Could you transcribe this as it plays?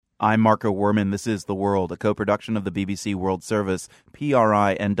I'm Marco Werman. This is The World, a co-production of the BBC World Service,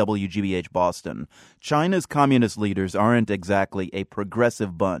 PRI, and WGBH Boston. China's communist leaders aren't exactly a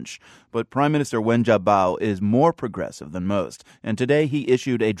progressive bunch, but Prime Minister Wen Jiabao is more progressive than most, and today he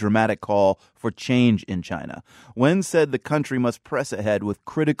issued a dramatic call for change in China. Wen said the country must press ahead with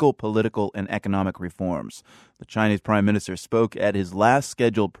critical political and economic reforms. The Chinese Prime Minister spoke at his last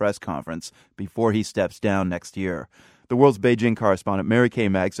scheduled press conference before he steps down next year. The World's Beijing correspondent Mary Kay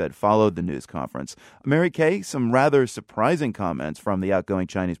Magstead followed the news conference. Mary Kay, some rather surprising comments from the outgoing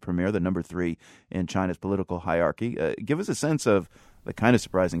Chinese premier, the number 3 in China's political hierarchy. Give us a sense of the kind of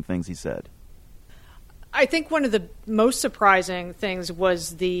surprising things he said. I think one of the most surprising things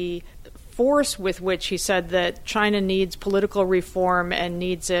was the force with which he said that China needs political reform and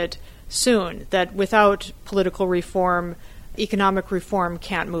needs it soon, that without political reform, economic reform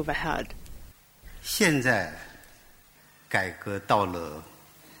can't move ahead. 现在改革到了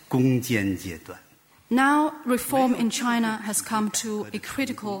攻坚阶段. Now, reform in China has come to a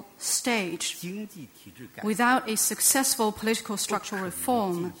critical stage. Without a successful political structural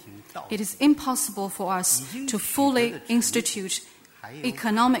reform, it is impossible for us to fully institute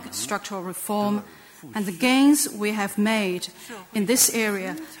economic structural reform, and the gains we have made in this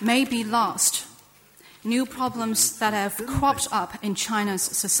area may be lost. New problems that have cropped up in China's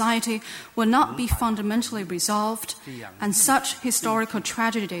society will not be fundamentally resolved, and such historical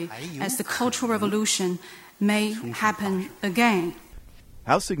tragedy as the Cultural Revolution may happen again.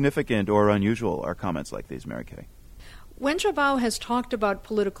 How significant or unusual are comments like these, Mary Kay? Wen Jiabao has talked about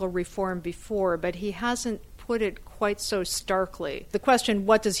political reform before, but he hasn't put it quite so starkly. The question,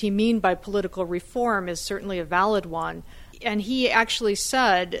 what does he mean by political reform, is certainly a valid one. And he actually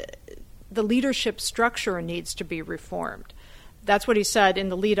said the leadership structure needs to be reformed. That's what he said in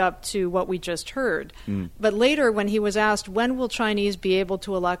the lead up to what we just heard. But later, when he was asked, when will Chinese be able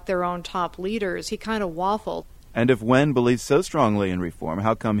to elect their own top leaders, he kind of waffled. And if Wen believes so strongly in reform,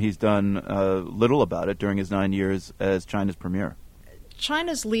 how come he's done little about it during his 9 years as China's premier?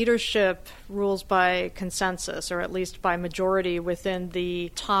 China's leadership rules by consensus, or at least by majority within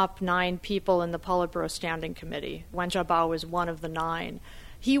the top 9 people in the Politburo Standing Committee. Wen Jiabao is one of the 9.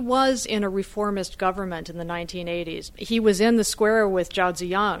 He was in a reformist government in the 1980s. He was in the square with Zhao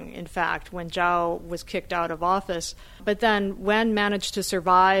Ziyang, in fact, when Zhao was kicked out of office. But then Wen managed to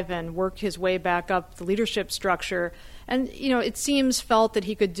survive and work his way back up the leadership structure. And, it seems felt that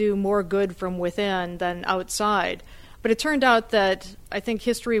he could do more good from within than outside. But it turned out that I think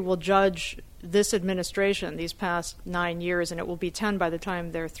history will judge this administration, these past 9 years, and it will be 10 by the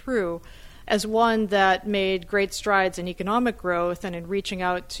time they're through, as one that made great strides in economic growth and in reaching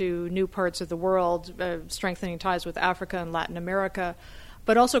out to new parts of the world, strengthening ties with Africa and Latin America,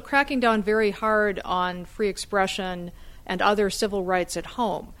 but also cracking down very hard on free expression and other civil rights at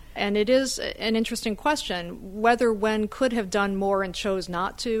home. And it is an interesting question whether Wen could have done more and chose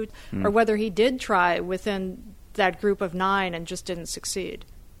not to, or whether he did try within that group of 9 and just didn't succeed.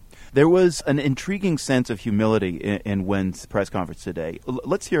 There was an intriguing sense of humility in Wen's press conference today.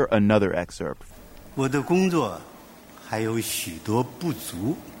 Let's hear another excerpt. 我的工作还有许多不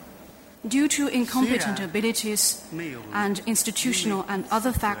足. Due to incompetent abilities and institutional and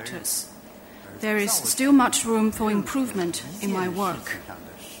other factors, there is still much room for improvement in my work.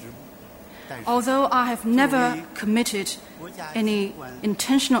 Although I have never committed any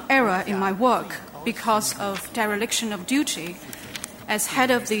intentional error in my work because of dereliction of duty, as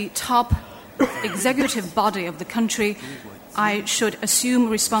head of the top executive body of the country, I should assume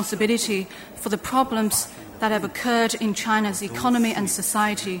responsibility for the problems that have occurred in China's economy and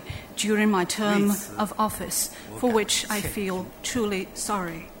society during my term of office, for which I feel truly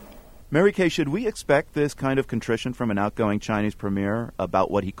sorry. Mary Kay, should we expect this kind of contrition from an outgoing Chinese premier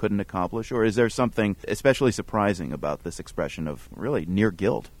about what he couldn't accomplish, or is there something especially surprising about this expression of really near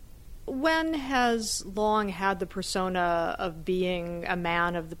guilt? Wen has long had the persona of being a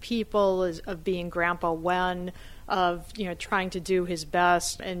man of the people, of being Grandpa Wen, of trying to do his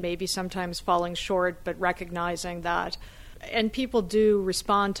best and maybe sometimes falling short, but recognizing that. And people do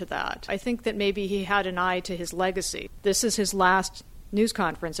respond to that. I think that maybe he had an eye to his legacy. This is his last news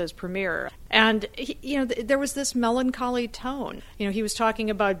conference as premier. And, there was this melancholy tone. He was talking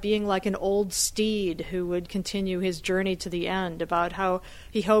about being like an old steed who would continue his journey to the end, about how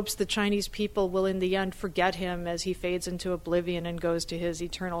he hopes the Chinese people will in the end forget him as he fades into oblivion and goes to his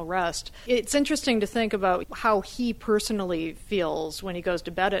eternal rest. It's interesting to think about how he personally feels when he goes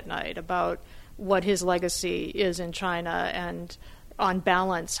to bed at night, about what his legacy is in China and, on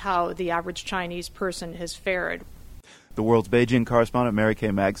balance, how the average Chinese person has fared. The World's Beijing correspondent Mary Kay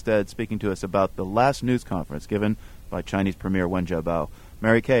Magstead speaking to us about the last news conference given by Chinese Premier Wen Jiabao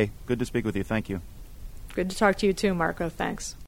Mary Kay, good to speak with you. Thank you. Good to talk to you too, Marco. Thanks.